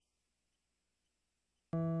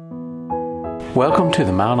Welcome to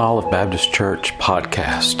the Mount Olive Baptist Church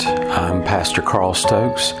podcast. I'm Pastor Carl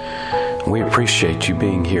Stokes. We appreciate you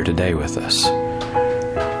being here today with us.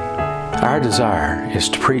 Our desire is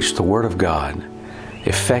to preach the Word of God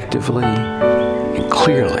effectively and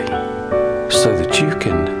clearly so that you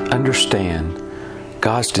can understand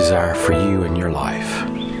God's desire for you in your life.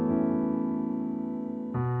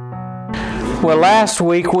 Well, last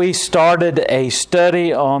week we started a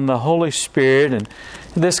study on the Holy Spirit, and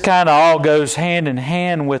this kind of all goes hand in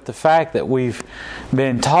hand with the fact that we've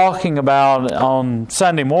been talking about on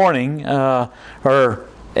Sunday morning, or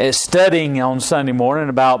studying on Sunday morning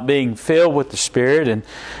about being filled with the Spirit,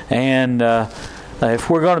 and if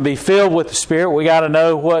we're going to be filled with the Spirit, we got to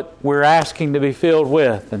know what we're asking to be filled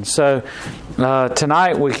with. And so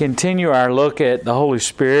tonight we continue our look at the Holy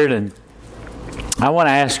Spirit, and I want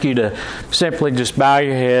to ask you to simply just bow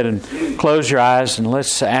your head and close your eyes, and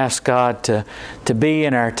let's ask God to be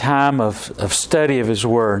in our time of study of His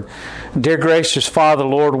Word. Dear gracious Father,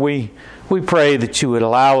 Lord, we pray that you would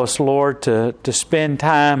allow us, Lord, to spend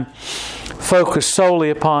time focused solely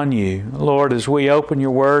upon you. Lord, as we open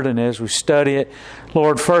your Word and as we study it,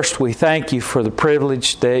 Lord, first we thank you for the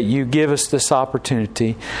privilege that you give us this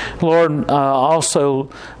opportunity. Lord, also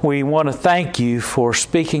we want to thank you for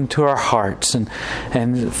speaking to our hearts.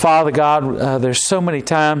 And Father God, there's so many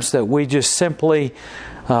times that we just simply,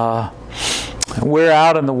 we're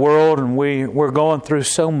out in the world and we're going through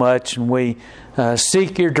so much, and we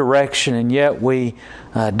seek your direction, and yet we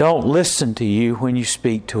don't listen to you when you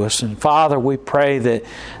speak to us. And Father, we pray that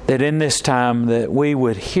in this time that we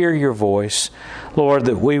would hear your voice, Lord,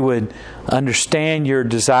 that we would understand your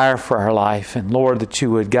desire for our life, and Lord, that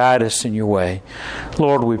you would guide us in your way.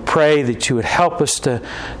 Lord, we pray that you would help us to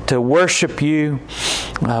worship you,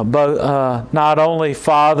 not only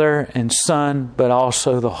Father and Son, but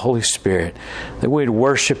also the Holy Spirit, that we'd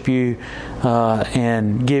worship you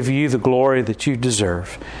and give you the glory that you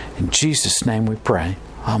deserve. In Jesus' name we pray.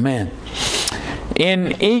 Amen.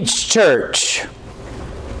 In each church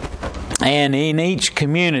and in each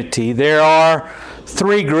community, there are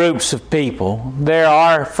three groups of people. There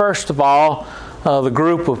are, first of all, the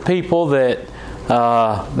group of people that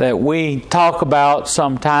we talk about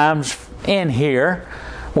sometimes in here.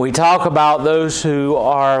 We talk about those who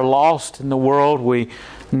are lost in the world. We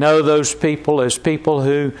know those people as people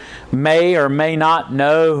who may or may not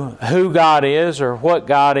know who God is or what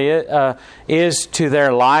God is to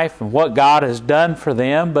their life and what God has done for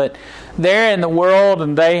them. But they're in the world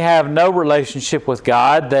and they have no relationship with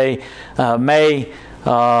God. They may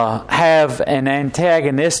have an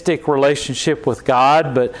antagonistic relationship with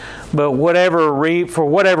God, but for whatever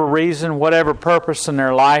reason, whatever purpose in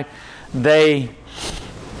their life, they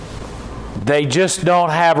just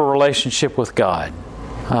don't have a relationship with God.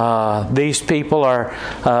 These people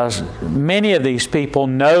many of these people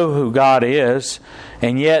know who God is,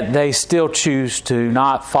 and yet they still choose to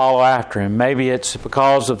not follow after Him. Maybe it's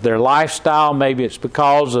because of their lifestyle, maybe it's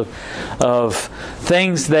because of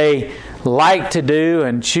things they like to do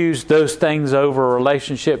and choose those things over a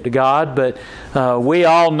relationship to God. But we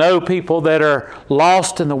all know people that are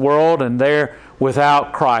lost in the world and they're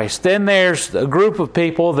without Christ. Then there's a group of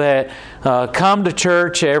people that come to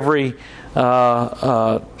church every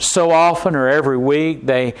so often or every week.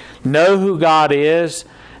 They know who God is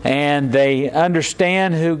and they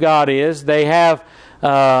understand who God is. They have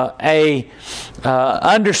a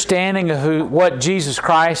understanding of what Jesus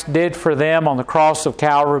Christ did for them on the cross of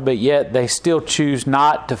Calvary, but yet they still choose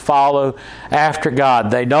not to follow after God.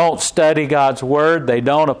 They don't study God's Word. They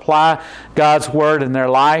don't apply God's Word in their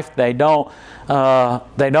life. They don't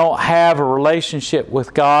have a relationship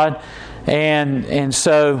with God, and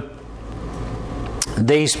so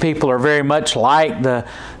these people are very much like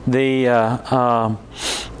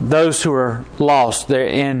those who are lost. They're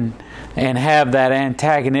in and have that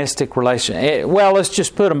antagonistic relation. Well, let's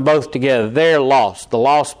just put them both together. They're lost, the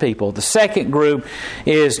lost people. The second group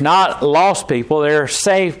is not lost people, they're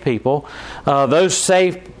saved people. Those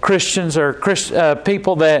saved Christians are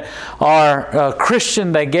people that are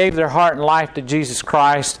Christian. They gave their heart and life to Jesus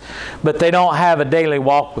Christ, but they don't have a daily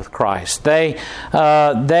walk with Christ. They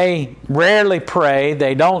rarely pray.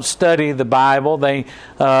 They don't study the Bible. They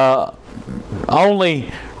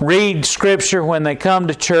only read Scripture when they come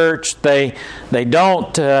to church. They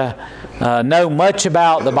don't know much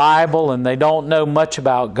about the Bible, and they don't know much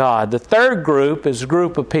about God. The third group is a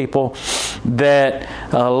group of people that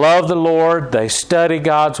love the Lord. They study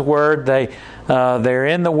God's Word. They're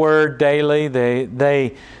in the Word daily.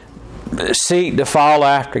 They seek to follow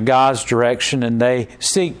after God's direction, and they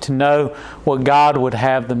seek to know what God would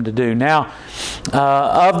have them to do. Now,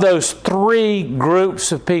 of those three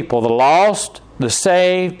groups of people, the lost, the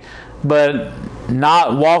saved, but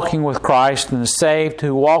not walking with Christ, and the saved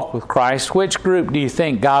who walk with Christ, which group do you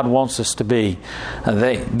think God wants us to be?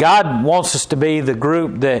 God wants us to be the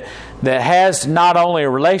group that has not only a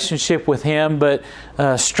relationship with Him, but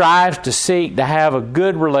strives to seek to have a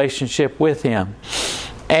good relationship with Him.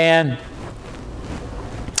 And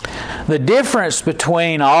the difference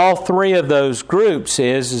between all three of those groups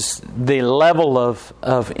is the level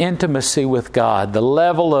of intimacy with God, the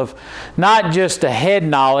level of not just a head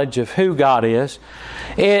knowledge of who God is.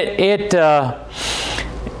 It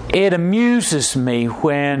amuses me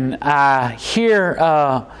when I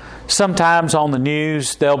hear sometimes on the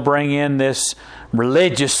news they'll bring in this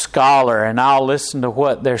religious scholar, and I'll listen to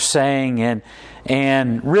what they're saying,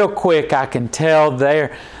 and real quick I can tell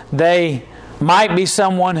they might be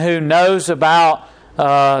someone who knows about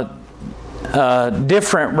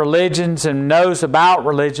different religions and knows about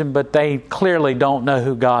religion, but they clearly don't know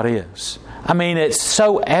who God is. I mean, it's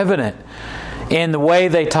so evident in the way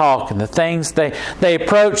they talk and the things they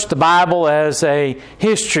approach the Bible as a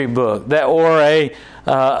history book or a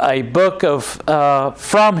book of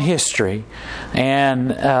from history,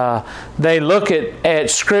 and they look at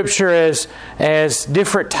Scripture as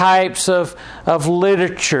different types of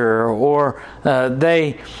literature, or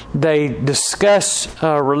they discuss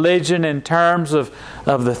religion in terms of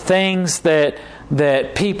the things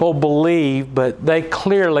that people believe, but they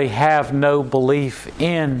clearly have no belief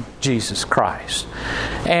in Jesus Christ.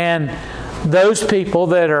 And those people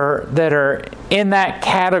that are in that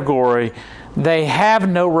category, they have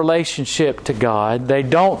no relationship to God. They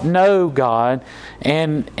don't know God,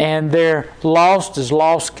 and they're lost as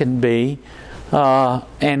lost can be.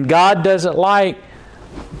 And God doesn't like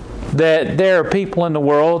that there are people in the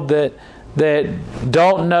world that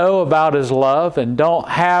don't know about His love and don't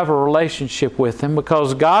have a relationship with Him,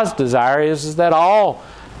 because God's desire is that all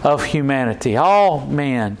of humanity, all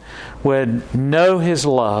men, would know His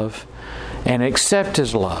love and accept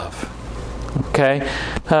His love. Okay?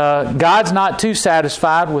 God's not too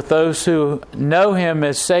satisfied with those who know Him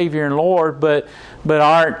as Savior and Lord, but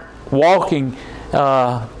aren't walking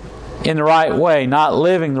in the right way, not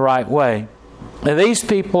living the right way. Now, these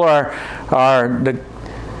people are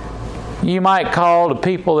you might call the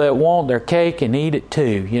people that want their cake and eat it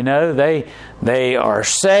too. You know, they are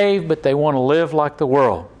saved, but they want to live like the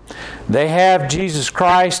world. They have Jesus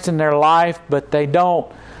Christ in their life, but they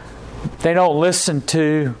don't listen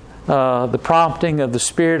to the prompting of the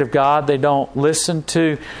Spirit of God. They don't listen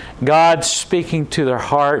to God speaking to their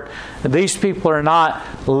heart. These people are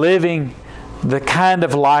not living the kind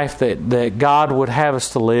of life that God would have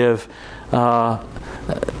us to live. All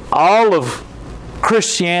of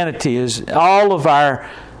Christianity is, all of our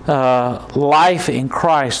life in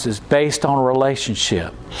Christ is based on a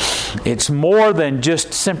relationship. It's more than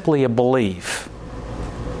just simply a belief.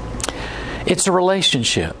 It's a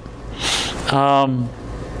relationship.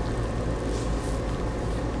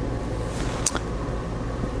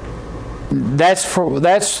 That's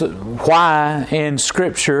why in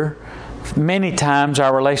Scripture many times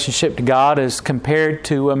our relationship to God is compared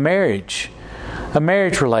to a marriage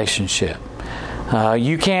relationship.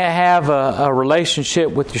 You can't have a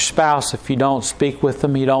relationship with your spouse if you don't speak with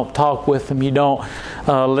them, you don't talk with them, you don't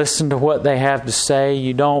listen to what they have to say,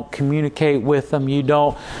 you don't communicate with them, you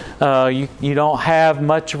don't have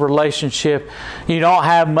much of a relationship, you don't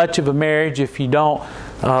have much of a marriage if you don't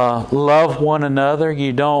love one another,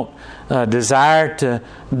 you don't desire to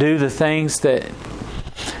do the things that,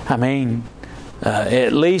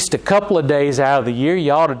 at least a couple of days out of the year,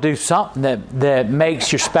 you ought to do something that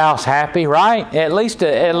makes your spouse happy, right? At least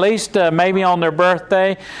maybe on their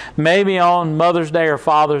birthday, maybe on Mother's Day or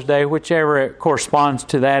Father's Day, whichever it corresponds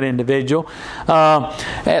to that individual.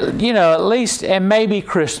 At least, and maybe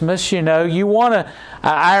Christmas. You want to.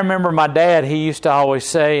 I remember my dad. He used to always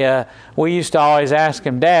say, we used to always ask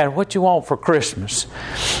him, "Dad, what you want for Christmas?"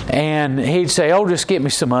 And he'd say, "Oh, just get me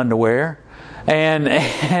some underwear." And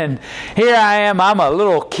here I am, I'm a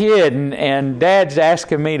little kid, and Dad's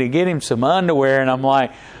asking me to get him some underwear, and I'm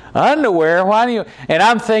like, underwear? Why do you? And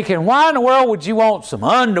I'm thinking, why in the world would you want some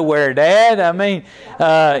underwear, Dad? I'm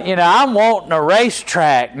wanting a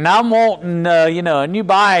racetrack, and I'm wanting, a new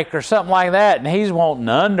bike or something like that, and he's wanting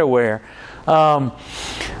underwear.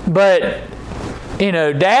 But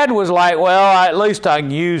Dad was like, well, at least I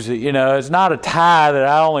can use it. It's not a tie that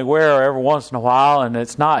I only wear every once in a while, and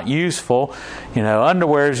it's not useful.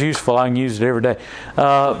 Underwear is useful. I can use it every day.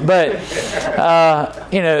 But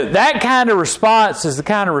that kind of response is the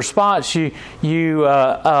kind of response if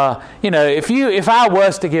I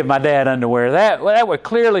was to give my dad underwear, that would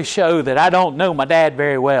clearly show that I don't know my dad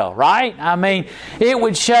very well, right? I mean, it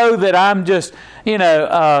would show that I'm just,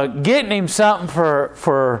 getting him something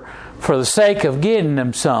for the sake of getting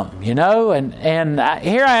him something, and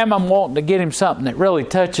here I am, I'm wanting to get him something that really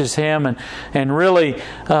touches him and really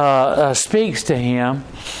speaks to him.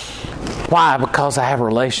 Why? Because I have a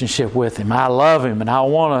relationship with him. I love him, and I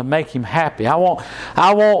want to make him happy. I want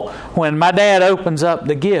when my dad opens up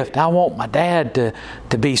the gift, I want my dad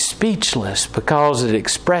to be speechless, because it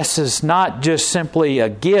expresses not just simply a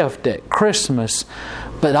gift at Christmas,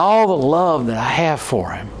 but all the love that I have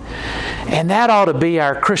for him. And that ought to be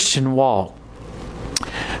our Christian walk.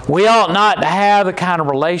 We ought not to have the kind of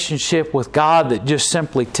relationship with God that just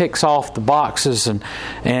simply ticks off the boxes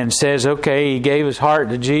and says, okay, he gave his heart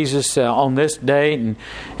to Jesus on this date,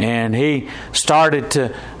 and he started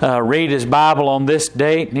to read his Bible on this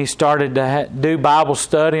date, and he started to do Bible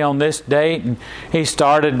study on this date, and he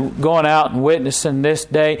started going out and witnessing this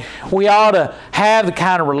date. We ought to have the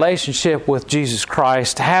kind of relationship with Jesus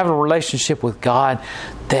Christ, to have a relationship with God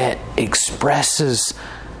that expresses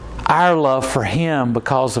our love for him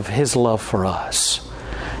because of his love for us.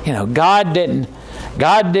 God didn't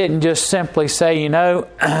just simply say,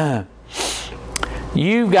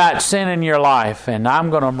 you've got sin in your life, and I'm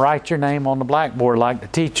going to write your name on the blackboard like the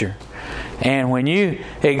teacher. And when you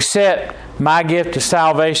accept my gift of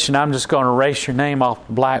salvation, I'm just going to erase your name off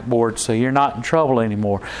the blackboard so you're not in trouble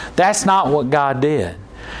anymore. That's not what God did.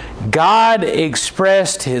 God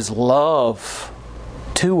expressed his love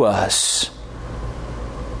to us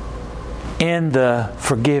in the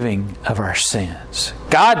forgiving of our sins.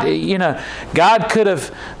 God could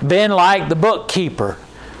have been like the bookkeeper.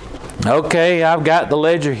 Okay, I've got the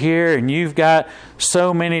ledger here, and you've got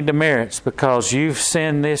so many demerits because you've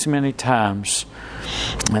sinned this many times.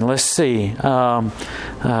 And let's see, I'm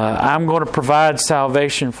going to provide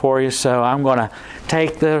salvation for you, so I'm going to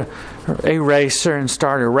take the eraser and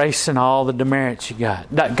start erasing all the demerits you got.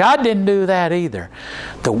 God didn't do that either.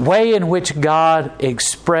 The way in which God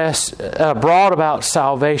brought about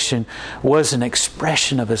salvation was an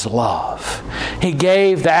expression of his love. He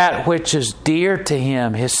gave that which is dear to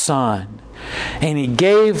him, his Son. And he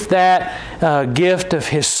gave that gift of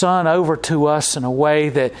his Son over to us in a way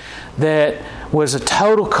that was a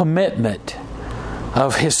total commitment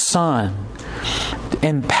of his Son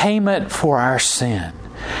in payment for our sin.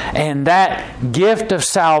 And that gift of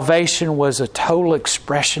salvation was a total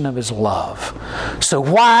expression of his love. So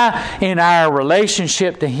why in our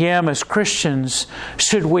relationship to him as Christians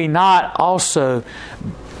should we not also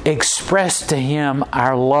express to him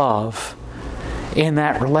our love in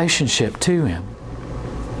that relationship to him?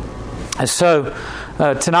 And so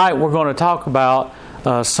tonight we're going to talk about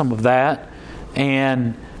some of that.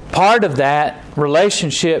 And part of that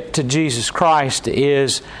relationship to Jesus Christ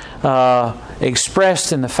is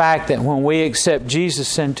expressed in the fact that when we accept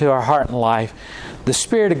Jesus into our heart and life, the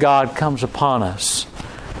Spirit of God comes upon us.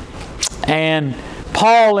 And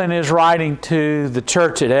Paul, in his writing to the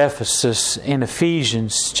church at Ephesus in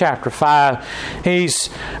Ephesians chapter 5,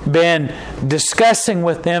 he's been discussing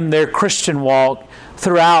with them their Christian walk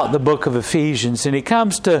throughout the book of Ephesians. And he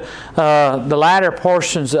comes to the latter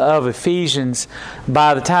portions of Ephesians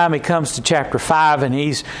by the time he comes to chapter 5, and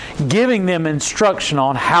he's giving them instruction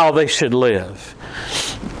on how they should live.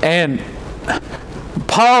 And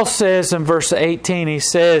Paul says in verse 18, he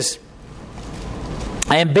says,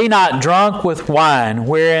 "And be not drunk with wine,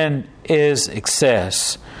 wherein is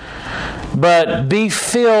excess, but be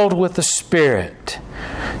filled with the Spirit,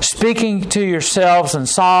 speaking to yourselves in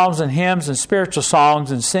psalms and hymns and spiritual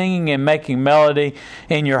songs, and singing and making melody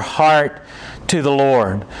in your heart to the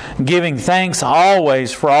Lord, giving thanks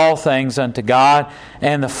always for all things unto God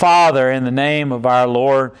and the Father in the name of our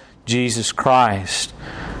Lord Jesus Christ,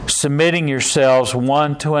 submitting yourselves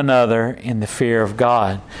one to another in the fear of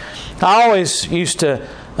God." I always used to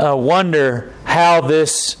wonder how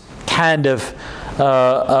this kind of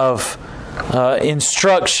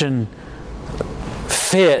instruction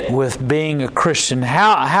fit with being a Christian.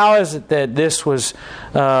 How is it that this was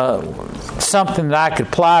something that I could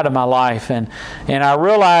apply to my life? And I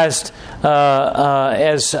realized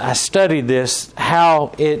as I studied this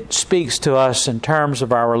how it speaks to us in terms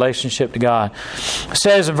of our relationship to God. It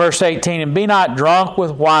says in verse 18, "And be not drunk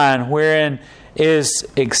with wine, wherein is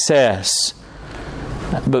excess,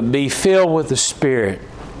 but be filled with the Spirit."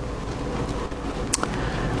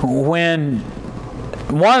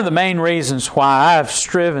 one of the main reasons why I've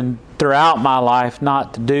striven throughout my life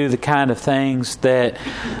not to do the kind of things that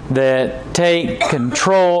take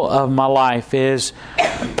control of my life is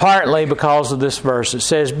partly because of this verse. It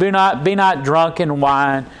says, be not drunk in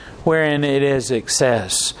wine wherein it is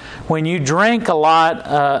excess. When you drink a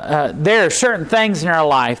lot, there are certain things in our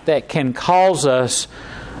life that can cause us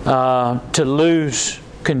to lose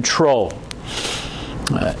control.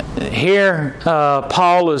 Here,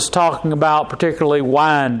 Paul is talking about particularly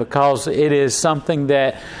wine, because it is something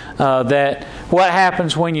that what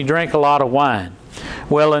happens when you drink a lot of wine.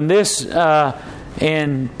 Well,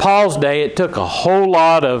 in Paul's day, it took a whole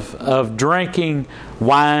lot of drinking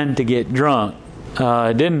wine to get drunk.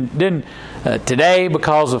 It didn't today,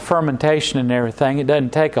 because of fermentation and everything, it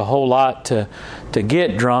doesn't take a whole lot to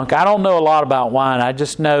get drunk. I don't know a lot about wine. I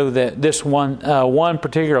just know that this one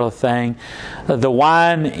particular thing, the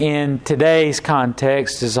wine in today's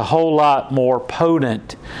context is a whole lot more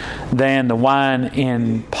potent than the wine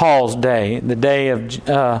in Paul's day, the day of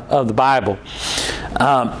the Bible.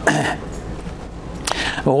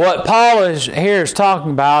 What Paul is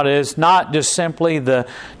talking about is not just simply the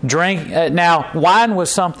drink. Now, wine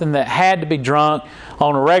was something that had to be drunk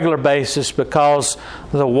on a regular basis because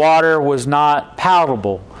the water was not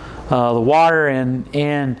palatable. The water in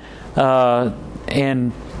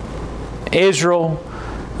Israel,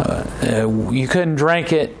 you couldn't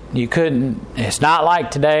drink it. You couldn't. It's not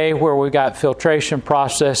like today where we got filtration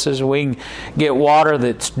processes. We can get water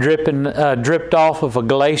that's dripped off of a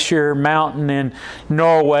glacier mountain in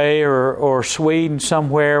Norway or Sweden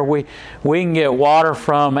somewhere. We can get water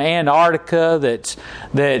from Antarctica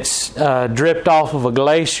that's dripped off of a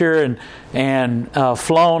glacier and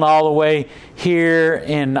flown all the way here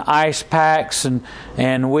in ice packs,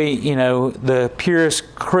 and we, the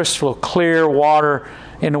purest crystal clear water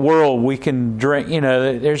in the world we can drink.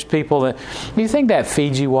 There's people that, you think that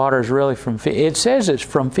Fiji water is really from Fiji? It says it's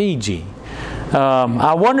from Fiji.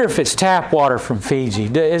 I wonder if it's tap water from Fiji.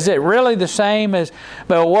 Is it really the same as?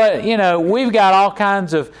 But we've got all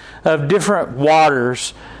kinds of different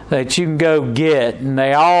waters that you can go get, and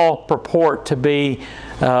they all purport to be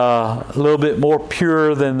a little bit more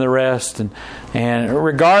pure than the rest. And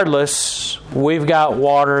regardless, we've got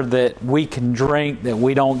water that we can drink that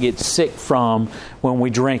we don't get sick from when we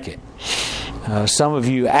drink it. Some of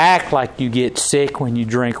you act like you get sick when you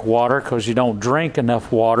drink water because you don't drink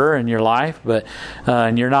enough water in your life,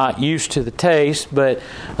 and you're not used to the taste. But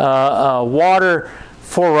water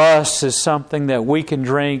for us is something that we can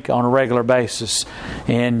drink on a regular basis.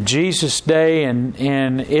 In Jesus' day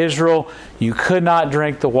in Israel, you could not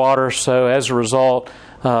drink the water, so as a result,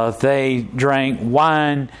 they drank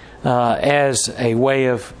wine as a way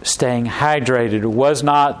of staying hydrated. It was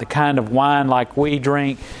not the kind of wine like we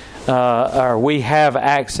drink or we have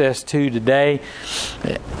access to today.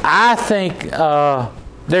 I think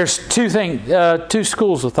there's two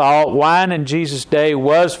schools of thought. Wine in Jesus' day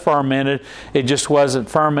was fermented. It just wasn't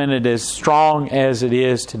fermented as strong as it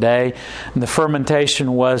is today. And the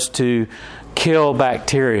fermentation was to kill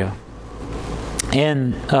bacteria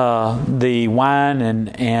in the wine,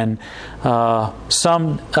 and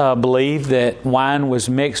some believe that wine was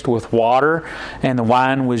mixed with water, and the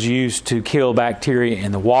wine was used to kill bacteria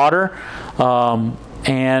in the water.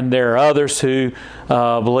 And there are others who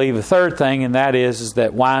believe a third thing, and that is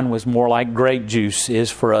that wine was more like grape juice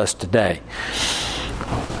is for us today.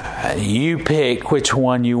 You pick which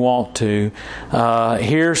one you want to.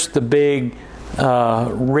 Here's the big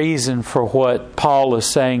reason for what Paul is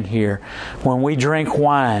saying here. When we drink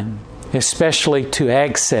wine, especially to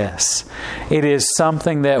excess, it is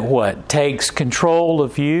something that takes control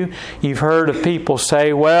of you. You've heard of people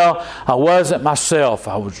say, well, I wasn't myself.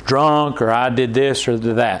 I was drunk, or I did this or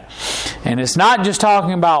did that. And it's not just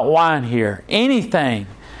talking about wine here. Anything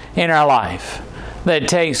in our life that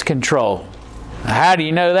takes control. How do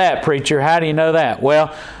you know that, preacher? How do you know that?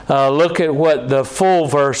 Well, look at what the full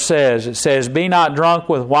verse says. It says, be not drunk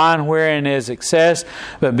with wine wherein is excess,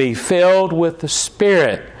 but be filled with the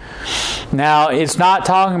Spirit. Now, it's not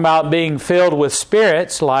talking about being filled with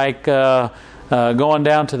spirits like going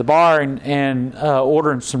down to the bar and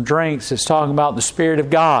ordering some drinks. It's talking about the Spirit of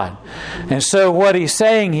God. And so what he's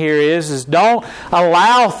saying here is don't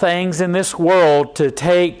allow things in this world to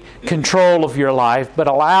take control of your life, but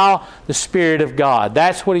allow the Spirit of God.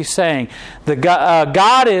 That's what he's saying.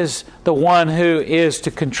 God is the one who is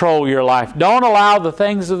to control your life. Don't allow the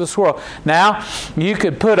things of this world. Now, you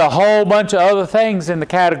could put a whole bunch of other things in the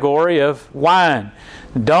category of wine.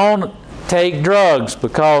 Don't take drugs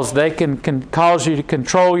because they can cause you to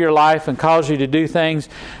control your life and cause you to do things,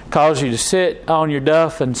 cause you to sit on your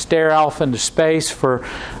duff and stare off into space for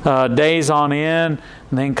days on end,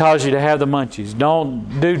 and then cause you to have the munchies.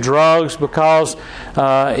 Don't do drugs because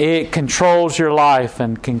it controls your life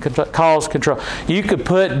and can cause control. You could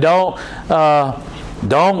put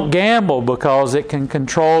don't gamble because it can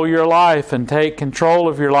control your life and take control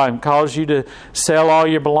of your life and cause you to sell all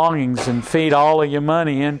your belongings and feed all of your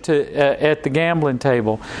money into at the gambling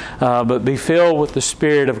table. But be filled with the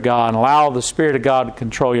Spirit of God and allow the Spirit of God to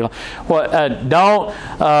control your life. Don't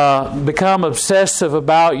become obsessive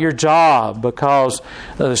about your job because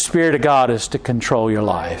the Spirit of God is to control your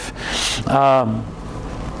life.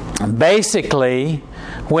 Basically,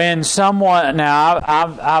 when someone, now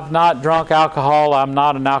I've not drunk alcohol, I'm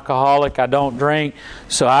not an alcoholic, I don't drink,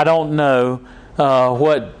 so I don't know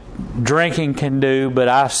what drinking can do, but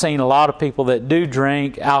I've seen a lot of people that do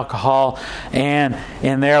drink alcohol, and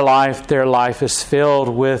in their life is filled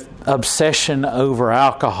with obsession over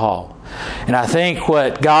alcohol. And I think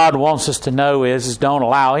what God wants us to know is don't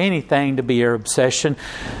allow anything to be your obsession.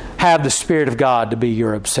 Have the Spirit of God to be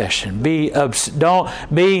your obsession. Don't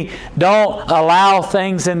allow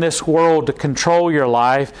things in this world to control your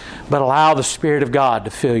life, but allow the Spirit of God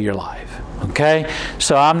to fill your life. Okay?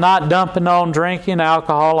 So I'm not dumping on drinking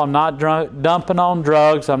alcohol. I'm not dumping on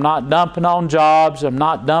drugs. I'm not dumping on jobs. I'm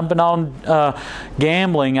not dumping on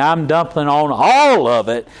gambling. I'm dumping on all of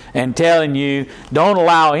it and telling you don't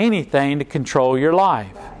allow anything to control your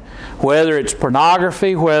life. Whether it's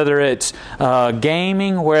pornography, whether it's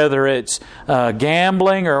gaming, whether it's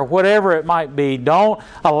gambling, or whatever it might be, don't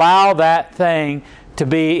allow that thing to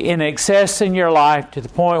be in excess in your life to the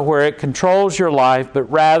point where it controls your life, but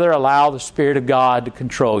rather allow the Spirit of God to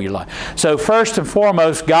control your life. So first and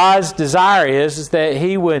foremost, God's desire is that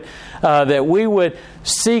that we would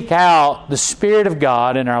seek out the Spirit of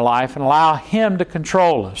God in our life and allow Him to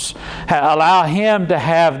control us. Allow Him to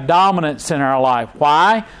have dominance in our life.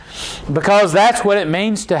 Why? Because that's what it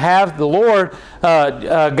means to have the Lord,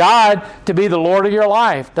 God, to be the Lord of your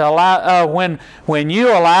life. To allow when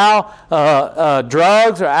you allow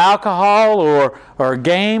drugs or alcohol or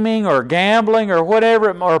gaming or gambling or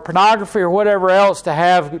whatever, or pornography or whatever else to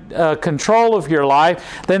have control of your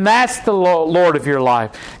life, then that's the Lord of your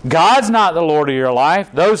life. God's not the Lord of your life.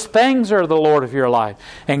 Those things are the Lord of your life.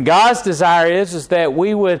 And God's desire is that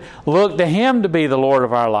we would look to Him to be the Lord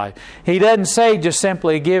of our life. He doesn't say just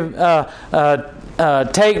simply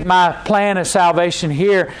take my plan of salvation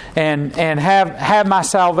here and have my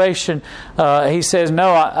salvation. He says,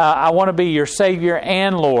 no, I want to be your Savior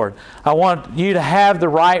and Lord. I want you to have the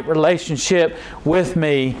right relationship with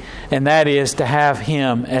me, and that is to have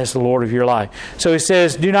Him as the Lord of your life. So He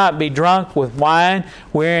says, do not be drunk with wine,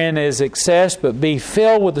 wherein is excess, but be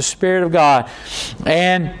filled with the Spirit of God.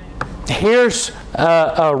 And here's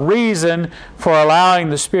a reason for allowing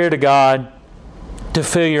the Spirit of God to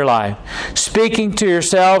fill your life. Speaking to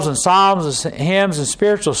yourselves in psalms and hymns and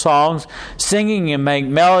spiritual songs, singing and make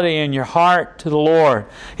melody in your heart to the Lord.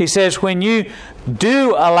 He says when you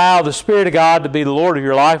do allow the Spirit of God to be the Lord of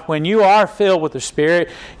your life, when you are filled with the Spirit,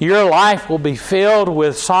 your life will be filled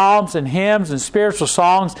with psalms and hymns and spiritual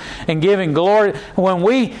songs and giving glory. When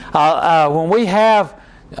we have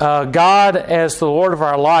God as the Lord of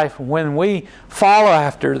our life, when we follow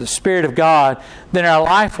after the Spirit of God, then our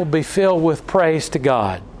life will be filled with praise to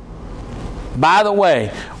God. By the way,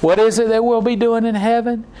 what is it that we'll be doing in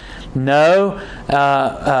heaven? No,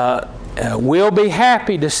 we'll be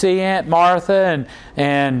happy to see Aunt Martha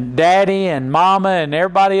and Daddy and Mama and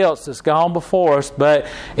everybody else that's gone before us, but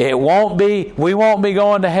we won't be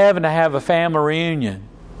going to heaven to have a family reunion.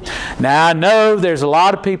 Now, I know there's a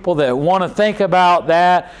lot of people that want to think about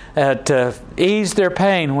that to ease their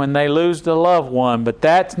pain when they lose a loved one, but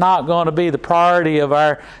that's not going to be the priority of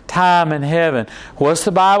our time in heaven. What's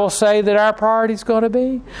the Bible say that our priority is going to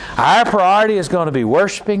be? Our priority is going to be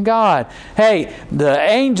worshiping God. Hey, the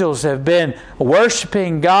angels have been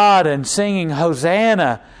worshiping God and singing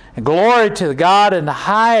Hosanna, glory to God in the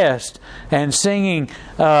highest, and singing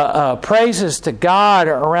praises to God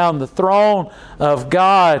around the throne of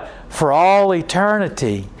God for all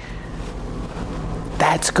eternity.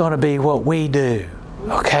 That's going to be what we do.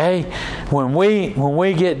 Okay? When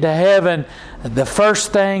we get to heaven, the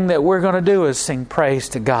first thing that we're going to do is sing praise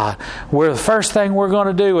to God. The first thing we're going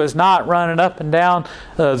to do is not running up and down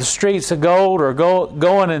the streets of gold, or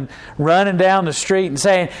going and running down the street and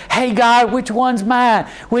saying, "Hey God, which one's mine?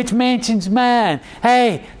 Which mansion's mine?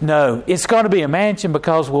 Hey," no, it's going to be a mansion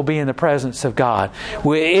because we'll be in the presence of God.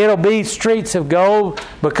 It'll be streets of gold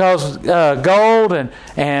because gold and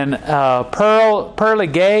pearly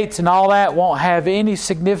gates and all that won't have any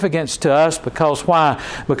significance to us, because why?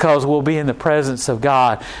 Because we'll be in the presence of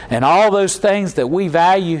God. And all those things that we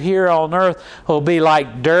value here on earth will be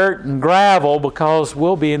like dirt and gravel, because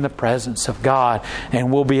we'll be in the presence of God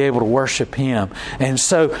and we'll be able to worship Him. And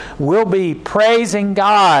so we'll be praising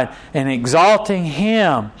God and exalting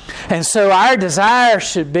Him. And so our desire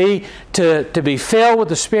should be to be filled with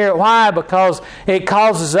the Spirit. Why? Because it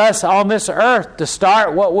causes us on this earth to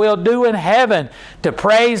start what we'll do in heaven, to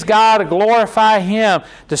praise God, to glorify Him,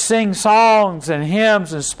 to sing songs and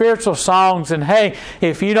hymns and spiritual songs. And hey,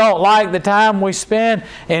 if you don't like the time we spend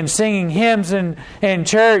in singing hymns in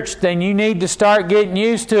church, then you need to start getting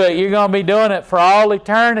used to it. You're going to be doing it for all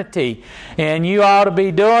eternity. And you ought to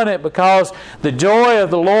be doing it because the joy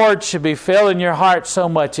of the Lord should be filling your heart so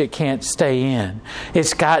much it can't stay in.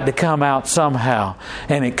 It's got to come out somehow.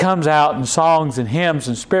 And it comes out in songs and hymns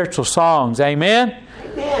and spiritual songs. Amen?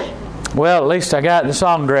 Amen. Well, at least I got the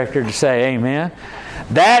song director to say amen.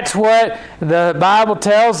 That's what the Bible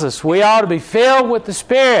tells us. We ought to be filled with the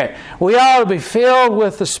Spirit. We ought to be filled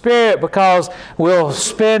with the Spirit because we'll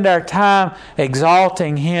spend our time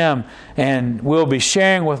exalting Him, and we'll be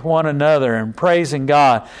sharing with one another and praising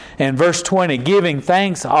God. And verse 20, giving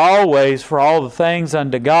thanks always for all the things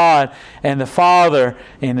unto God and the Father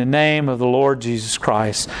in the name of the Lord Jesus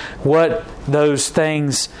Christ. What those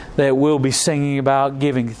things that we'll be singing about,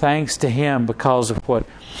 giving thanks to Him because of what...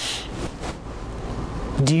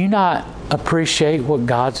 Do you not appreciate what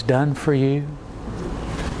God's done for you?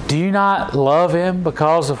 Do you not love Him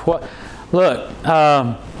because of what... Look,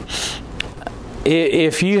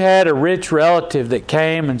 if you had a rich relative that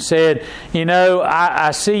came and said, "You know,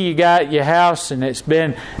 I see you got your house and it's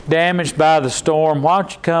been damaged by the storm. Why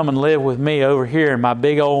don't you come and live with me over here in my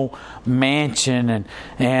big old mansion,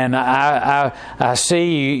 and I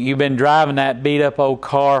see you've been driving that beat up old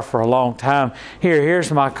car for a long time.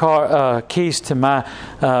 Here's my car keys to my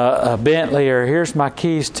Bentley, or here's my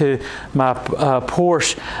keys to my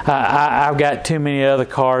Porsche. I've got too many other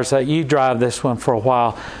cars. You drive this one for a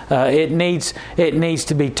while. It needs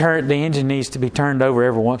to be turned. The engine needs to be turned over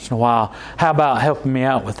every once in a while. How about helping me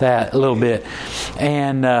out with that a little bit?"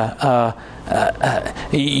 And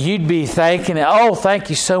you'd be thanking it. "Oh, thank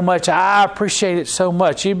you so much. I appreciate it so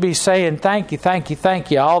much." You'd be saying thank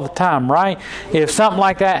you all the time, right? If something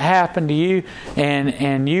like that happened to you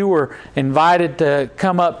and you were invited to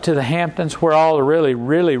come up to the Hamptons where all the really,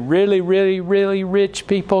 really, really, really, really rich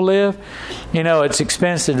people live. You know, it's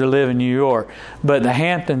expensive to live in New York, but the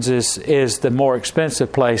Hamptons is the more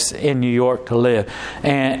expensive place in New York to live.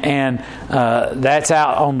 And that's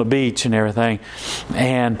out on the beach and everything.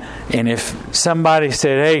 And if somebody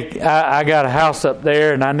said, "Hey, I got a house up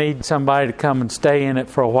there and I need somebody to come and stay in it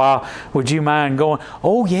for a while. Would you mind going?"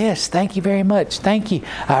 "Oh, yes, thank you very much. Thank you.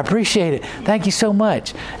 I appreciate it. Thank you so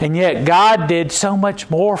much." And yet God did so much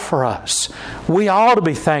more for us. We ought to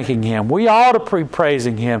be thanking Him. We ought to be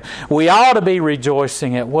praising Him. We ought to be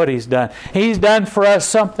rejoicing at what He's done. He's done for us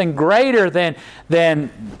something greater than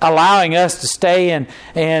allowing us to stay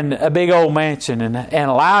in a big old mansion and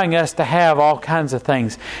allowing us to have all kinds of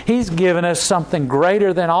things. He's given us something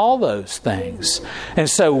greater than all those things. And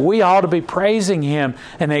so we ought to be praising Him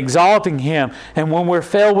and exalting Him. And when we're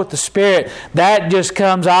filled with the Spirit, that just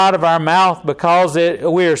comes out of our mouth because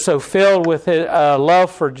we are so filled with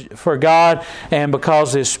love for God, and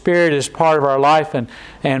because His Spirit is part of our life.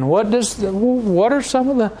 And what are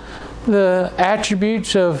some of the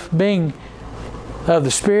attributes of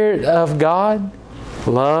the Spirit of God?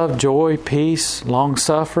 Love, joy, peace,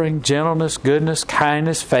 long-suffering, gentleness, goodness,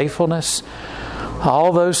 kindness, faithfulness.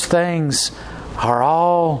 All those things are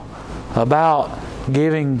all about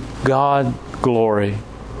giving God glory.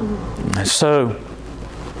 And so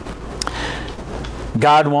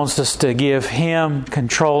God wants us to give Him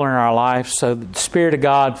control in our life, so that the Spirit of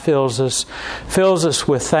God fills us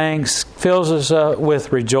with thanks, fills us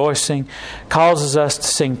with rejoicing, causes us to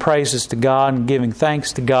sing praises to God and giving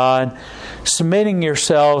thanks to God, submitting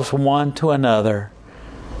yourselves one to another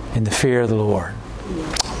in the fear of the Lord.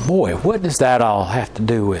 Boy, what does that all have to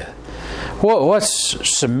do with? What's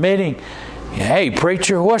submitting? Hey,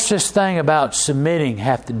 preacher, what's this thing about submitting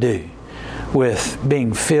have to do with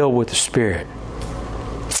being filled with the Spirit?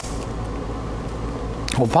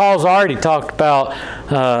 Well, Paul's already talked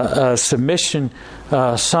about submission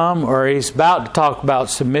some, or he's about to talk about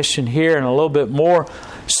submission here and a little bit more.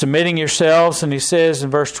 Submitting yourselves, and he says in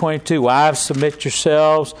verse 22, wives, submit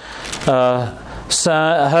yourselves.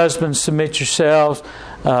 Husbands, submit yourselves.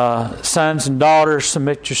 Sons and daughters,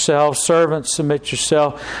 submit yourselves. Servants, submit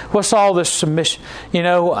yourself. What's all this submission? You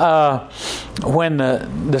know, when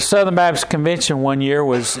the Southern Baptist Convention one year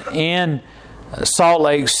was in Salt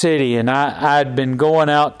Lake City, and I'd been going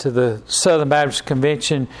out to the Southern Baptist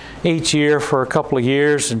Convention each year for a couple of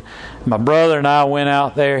years, and my brother and I went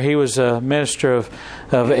out there. He was a minister of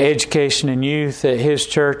education and youth at his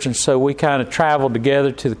church, and so we kind of traveled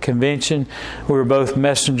together to the convention. We were both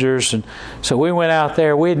messengers, and so we went out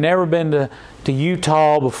there. We had never been to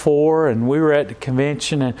Utah before, and we were at the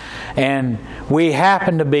convention, and we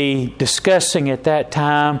happened to be discussing at that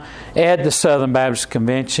time at the Southern Baptist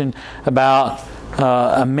Convention about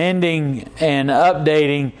amending and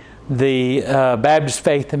updating the Baptist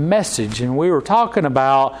Faith and Message, and we were talking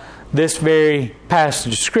about this very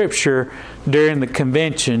passage of Scripture during the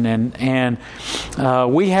convention, and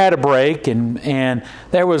we had a break, and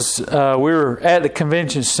there was we were at the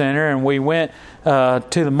convention center, and we went to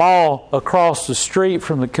the mall across the street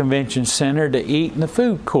from the convention center to eat in the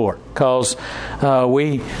food court, because there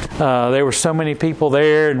were so many people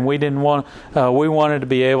there, and we wanted to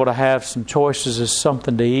be able to have some choices of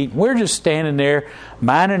something to eat. We're just standing there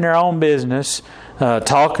minding our own business,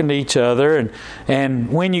 talking to each other,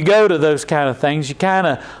 and when you go to those kind of things, you kind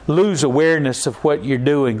of lose awareness of what you're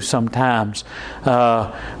doing sometimes.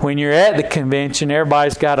 When you're at the convention,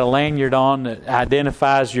 everybody's got a lanyard on that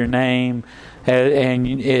identifies your name,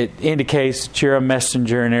 and it indicates that you're a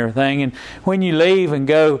messenger and everything. And when you leave and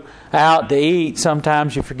go out to eat,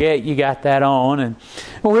 sometimes you forget you got that on. And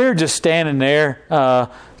we were just standing there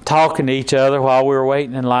talking to each other while we were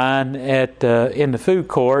waiting in line in the food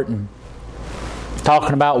court, and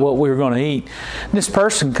talking about what we were going to eat. This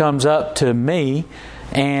person comes up to me,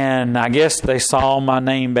 and I guess they saw my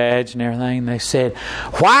name badge and everything. They said,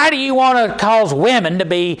 "Why do you want to cause women to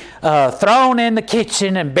be thrown in the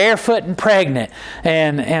kitchen and barefoot and pregnant?"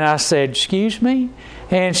 And I said, "Excuse me?"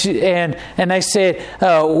 And they said,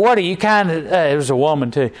 "What are you kind of?" It was a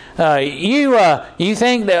woman too. You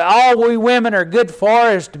think that all we women are good for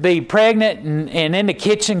is to be pregnant and in the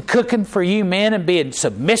kitchen cooking for you men and being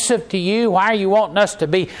submissive to you? Why are you wanting us to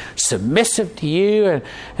be submissive to you?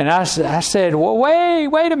 And I said, "Well,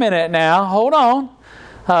 wait a minute now. Hold on.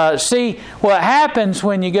 See, what happens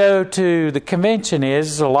when you go to the convention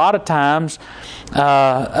is a lot of times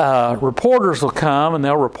reporters will come and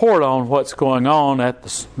they'll report on what's going on at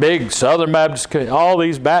the big Southern Baptist. All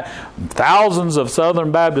these thousands of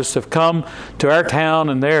Southern Baptists have come to our town,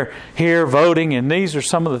 and they're here voting, and these are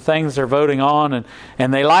some of the things they're voting on,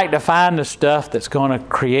 and they like to find the stuff that's going to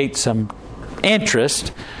create some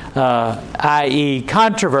interest, i.e.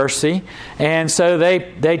 controversy. And so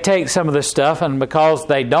they take some of this stuff, and because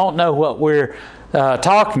they don't know what we're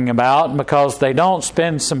talking about, and because they don't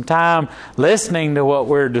spend some time listening to what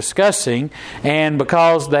we're discussing, and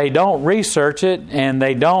because they don't research it, and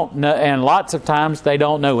they don't know, and lots of times they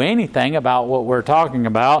don't know anything about what we're talking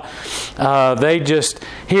about, they just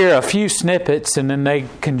hear a few snippets and then they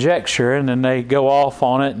conjecture and then they go off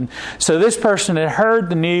on it. And so this person had heard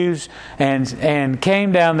the news and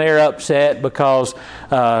came down there upset because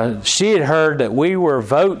she had heard that we were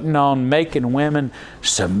voting on making women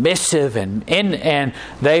submissive, and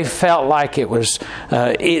they felt like it was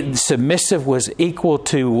submissive was equal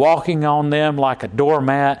to walking on them like a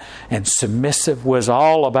doormat, and submissive was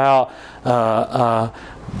all about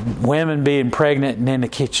women being pregnant and in the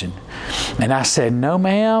kitchen. And I said, "No,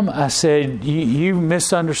 ma'am." I said, you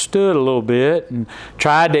misunderstood a little bit," and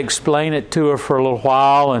tried to explain it to her for a little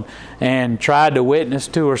while, and tried to witness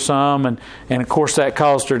to her some, and of course that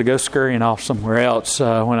caused her to go scurrying off somewhere else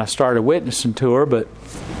when I started witnessing to her. But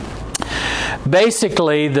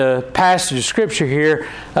basically, the passage of Scripture here,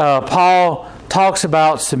 Paul talks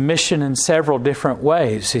about submission in several different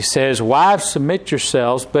ways. He says, "Wives, submit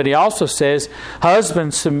yourselves," but he also says,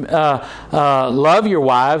 "Husbands, love your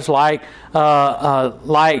wives like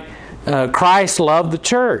Christ loved the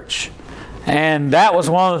church." And that was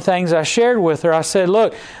one of the things I shared with her. I said,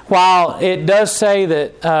 "Look, while it does say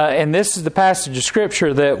that, and this is the passage of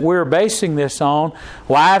Scripture that we're basing this on,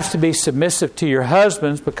 wives to be submissive to your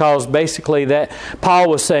husbands, because basically that Paul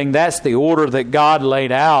was saying that's the order that God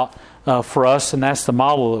laid out for us, and that's the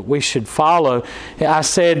model that we should follow." I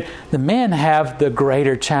said, the men have the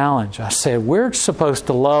greater challenge. I said, we're supposed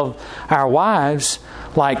to love our wives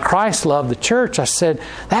like Christ loved the church, I said,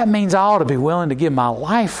 that means I ought to be willing to give my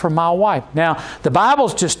life for my wife. Now, the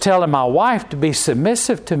Bible's just telling my wife to be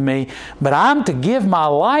submissive to me, but I'm to give my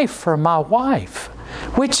life for my wife.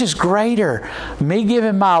 Which is greater, me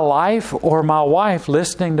giving my life or my wife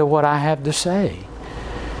listening to what I have to say?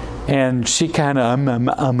 And she kind of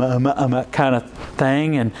kind of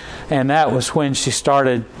thing, and that was when she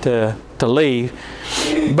started to leave.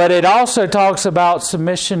 But it also talks about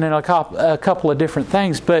submission in a couple of different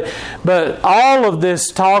things. But all of this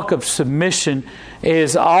talk of submission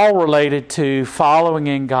is all related to following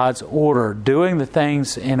in God's order, doing the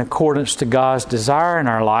things in accordance to God's desire in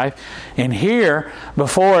our life. And here,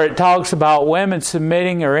 before it talks about women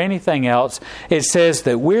submitting or anything else, it says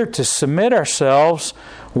that we're to submit ourselves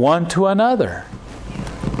one to another.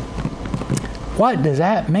 What does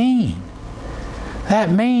that mean? That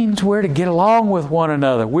means we're to get along with one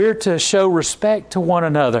another. We're to show respect to one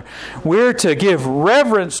another. We're to give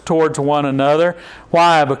reverence towards one another.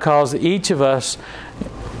 Why? Because each of us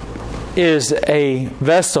is a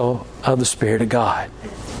vessel of the Spirit of God.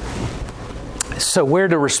 So we're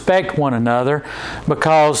to respect one another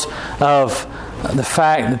because of the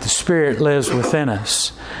fact that the Spirit lives within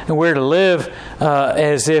us. And we're to live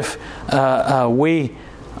as if we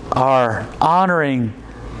are honoring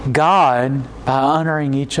God by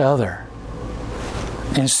honoring each other.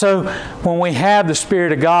 And so when we have the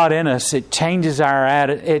Spirit of God in us, it changes our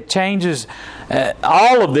attitude. It changes.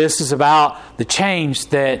 All of this is about the change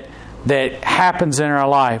that happens in our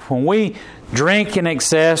life. When we drink in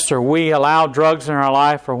excess, or we allow drugs in our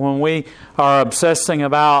life, or when we are obsessing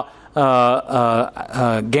about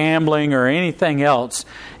gambling or anything else,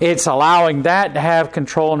 it's allowing that to have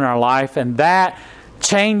control in our life, and that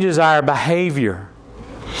changes our behavior.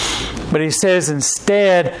 But he says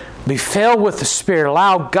instead, be filled with the Spirit.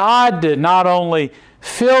 Allow God to not only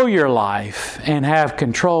fill your life and have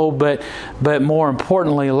control, but more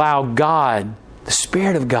importantly, allow God, the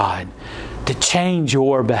Spirit of God, to change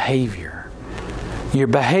your behavior. Your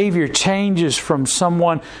behavior changes from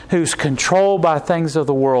someone who's controlled by things of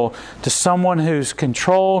the world to someone who's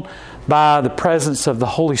controlled by the presence of the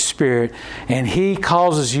Holy Spirit. And He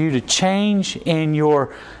causes you to change in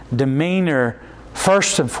your demeanor,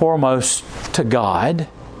 first and foremost to God,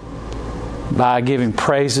 by giving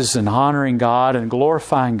praises and honoring God and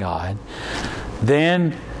glorifying God,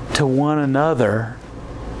 then to one another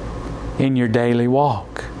in your daily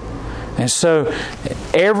walk. And so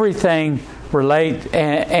everything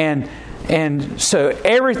so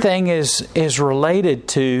everything is related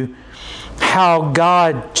to how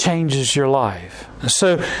God changes your life.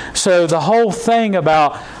 So the whole thing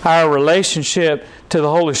about our relationship to the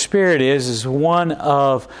Holy Spirit is one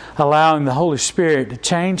of allowing the Holy Spirit to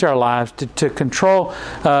change our lives, to control,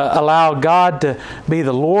 allow God to be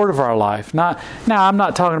the Lord of our life. Now, I'm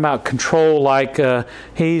not talking about control like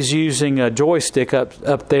He's using a joystick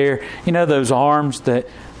up there. You know those arms that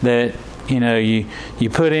you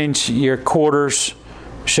put in your quarters.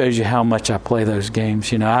 Shows you how much I play those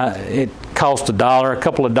games. It costs $1, a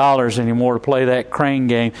couple of dollars anymore to play that crane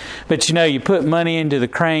game. But you put money into the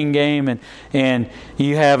crane game, and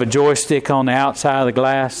you have a joystick on the outside of the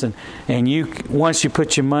glass, and you once you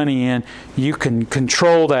put your money in, you can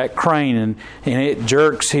control that crane, and it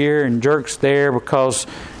jerks here and jerks there because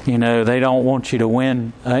they don't want you to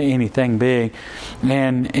win anything big.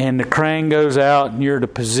 And the crane goes out, and you're to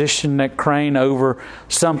position that crane over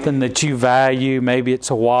something that you value. Maybe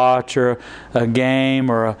it's a watch or a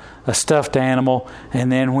game or a stuffed animal.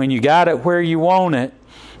 And then when you got it where you want it,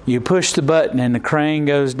 you push the button and the crane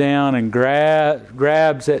goes down and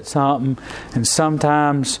grabs at something. And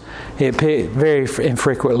sometimes very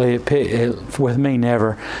infrequently, with me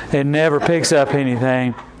never, it never picks up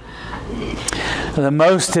anything. The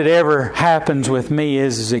most that ever happens with me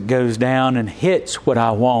is it goes down and hits what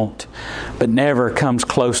I want, but never comes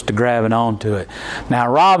close to grabbing onto it.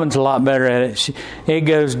 Now, Robin's a lot better at it. It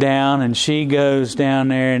goes down, and she goes down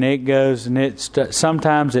there, and it goes, and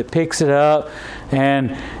sometimes it picks it up,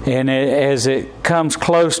 and as it comes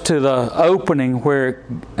close to the opening where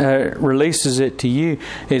it releases it to you,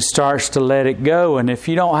 it starts to let it go. And if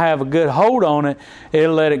you don't have a good hold on it,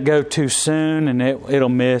 it'll let it go too soon, and it'll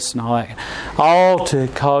miss and all that. All to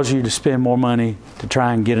cause you to spend more money to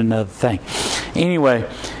try and get another thing. Anyway,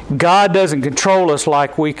 God doesn't control us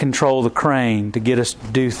like we control the crane to get us to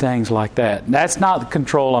do things like that. That's not the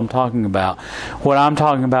control I'm talking about. What I'm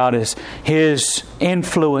talking about is His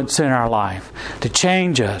influence in our life to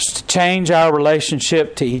change us, to change our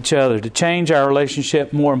relationship to each other, to change our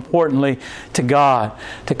relationship, more importantly, to God,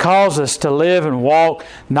 to cause us to live and walk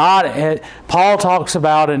Paul talks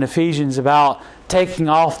about in Ephesians about taking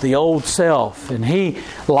off the old self. And he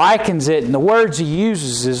likens it, and the words he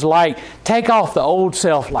uses is like, take off the old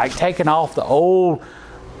self, like taking off the old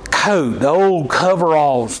coat, the old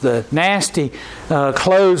coveralls, the nasty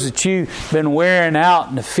clothes that you've been wearing out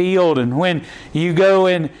in the field. And when you go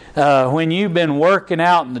in, when you've been working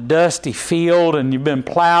out in the dusty field and you've been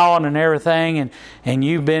plowing and everything, and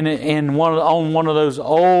you've been on one of those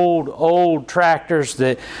old tractors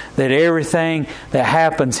that everything that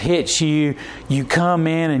happens hits you, you come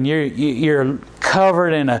in and you're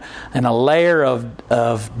covered in a layer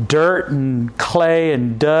of dirt and clay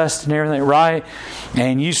and dust and everything, right?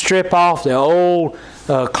 And you strip off the old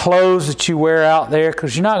clothes that you wear out there,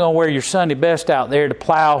 because you're not going to wear your Sunday best out there to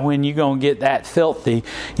plow when you're going to get that filthy.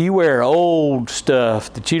 You wear old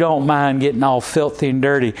stuff that you don't mind getting all filthy and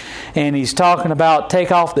dirty. And he's talking about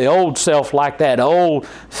take off the old self, like that old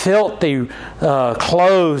filthy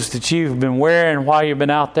clothes that you've been wearing while you've been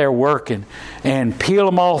out there working, and peel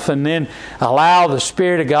them off, and then allow the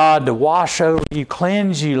Spirit of God to wash over you,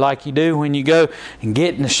 cleanse you like you do when you go and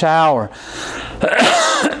get in the shower.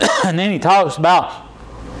 And then he talks about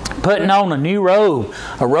putting on a new robe,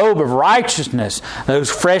 a robe of righteousness.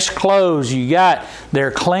 Those fresh clothes you got,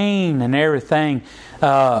 they're clean and everything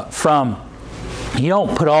from... You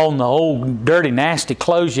don't put on the old dirty nasty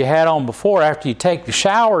clothes you had on before after you take the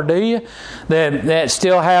shower, do you? That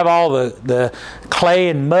still have all the clay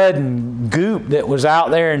and mud and goop that was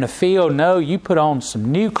out there in the field. No, you put on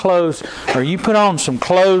some new clothes, or you put on some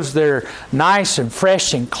clothes that are nice and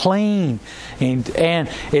fresh and clean. And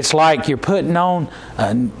it's like you're putting on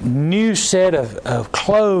a new set of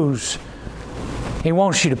clothes. He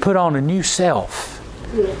wants you to put on a new self.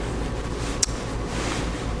 Yeah.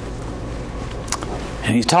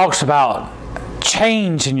 And he talks about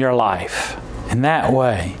change in your life in that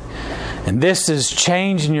way. And this is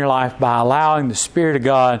changing your life by allowing the Spirit of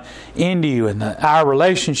God into you. And our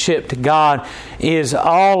relationship to God is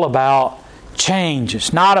all about change.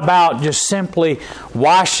 It's not about just simply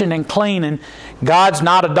washing and cleaning. God's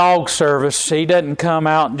not a dog service. He doesn't come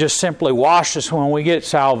out and just simply wash us when we get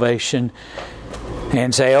salvation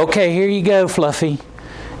and say, okay, here you go, Fluffy.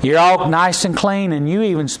 You're all nice and clean, and you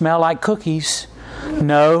even smell like cookies.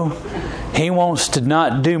 No, He wants to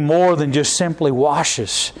not do more than just simply wash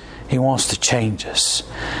us. He wants to change us.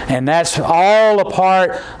 And that's all a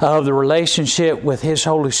part of the relationship with His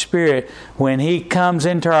Holy Spirit. When He comes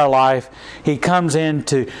into our life, He comes in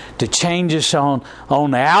to change us on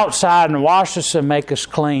the outside and wash us and make us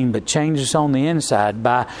clean, but change us on the inside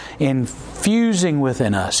by infusing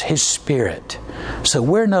within us His Spirit. So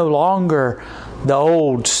we're no longer the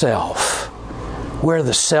old self. We're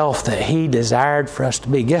the self that He desired for us to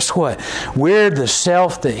be. Guess what? We're the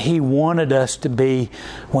self that He wanted us to be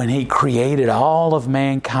when He created all of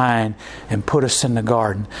mankind and put us in the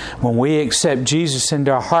garden. When we accept Jesus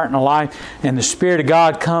into our heart and our life, and the Spirit of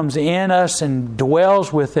God comes in us and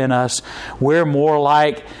dwells within us, we're more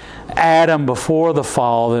like Adam before the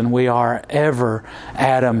fall than we are ever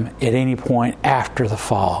Adam at any point after the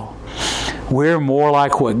fall. We're more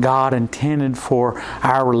like what God intended for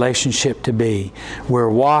our relationship to be. We're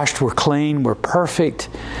washed, we're clean, we're perfect,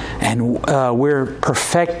 and we're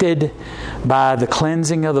perfected by the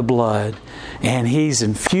cleansing of the blood. And He's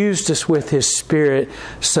infused us with His Spirit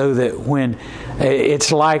so that when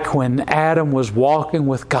it's like when Adam was walking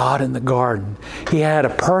with God in the garden, he had a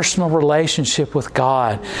personal relationship with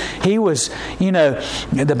God. He was,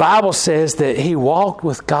 the Bible says that he walked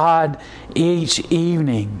with God each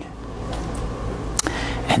evening.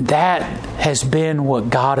 And that has been what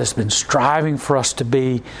God has been striving for us to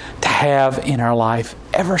be, to have in our life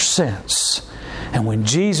ever since. And when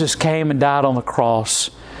Jesus came and died on the cross,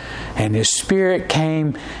 and His Spirit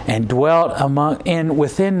came and dwelt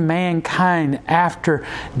within mankind after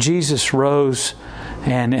Jesus rose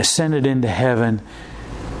and ascended into heaven,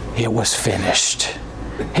 it was finished.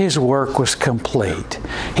 His work was complete.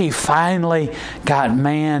 He finally got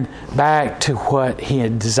man back to what He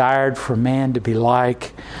had desired for man to be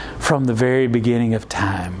like from the very beginning of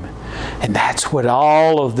time. And that's what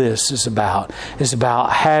all of this is about. It's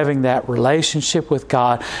about having that relationship with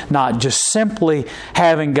God, not just simply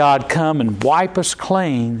having God come and wipe us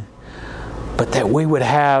clean, but that we would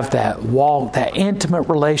have that intimate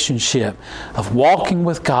relationship of walking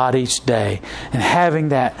with God each day and having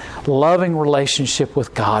that loving relationship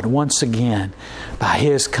with God once again by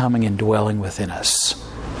His coming and dwelling within us.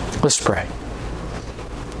 Let's pray.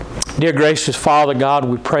 Dear gracious Father God,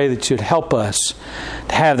 we pray that You'd help us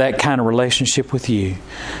to have that kind of relationship with You,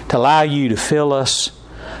 to allow You to fill us,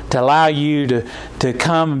 to allow you to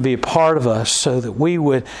come and be a part of us so that we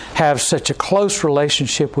would have such a close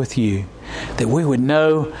relationship with you, that we would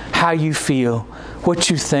know how you feel, what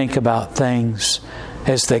you think about things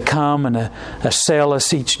as they come and assail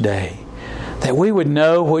us each day, that we would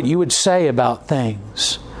know what you would say about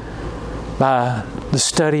things by the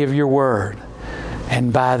study of your Word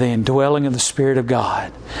and by the indwelling of the Spirit of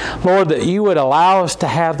God. Lord, that you would allow us to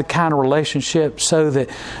have the kind of relationship so that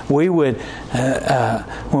we would,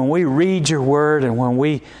 when we read your Word and when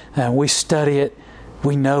we study it,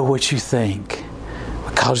 we know what you think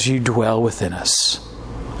because you dwell within us.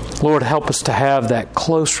 Lord, help us to have that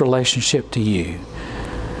close relationship to you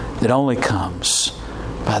that only comes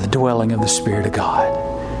by the dwelling of the Spirit of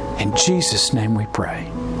God. In Jesus' name we pray.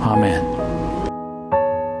 Amen.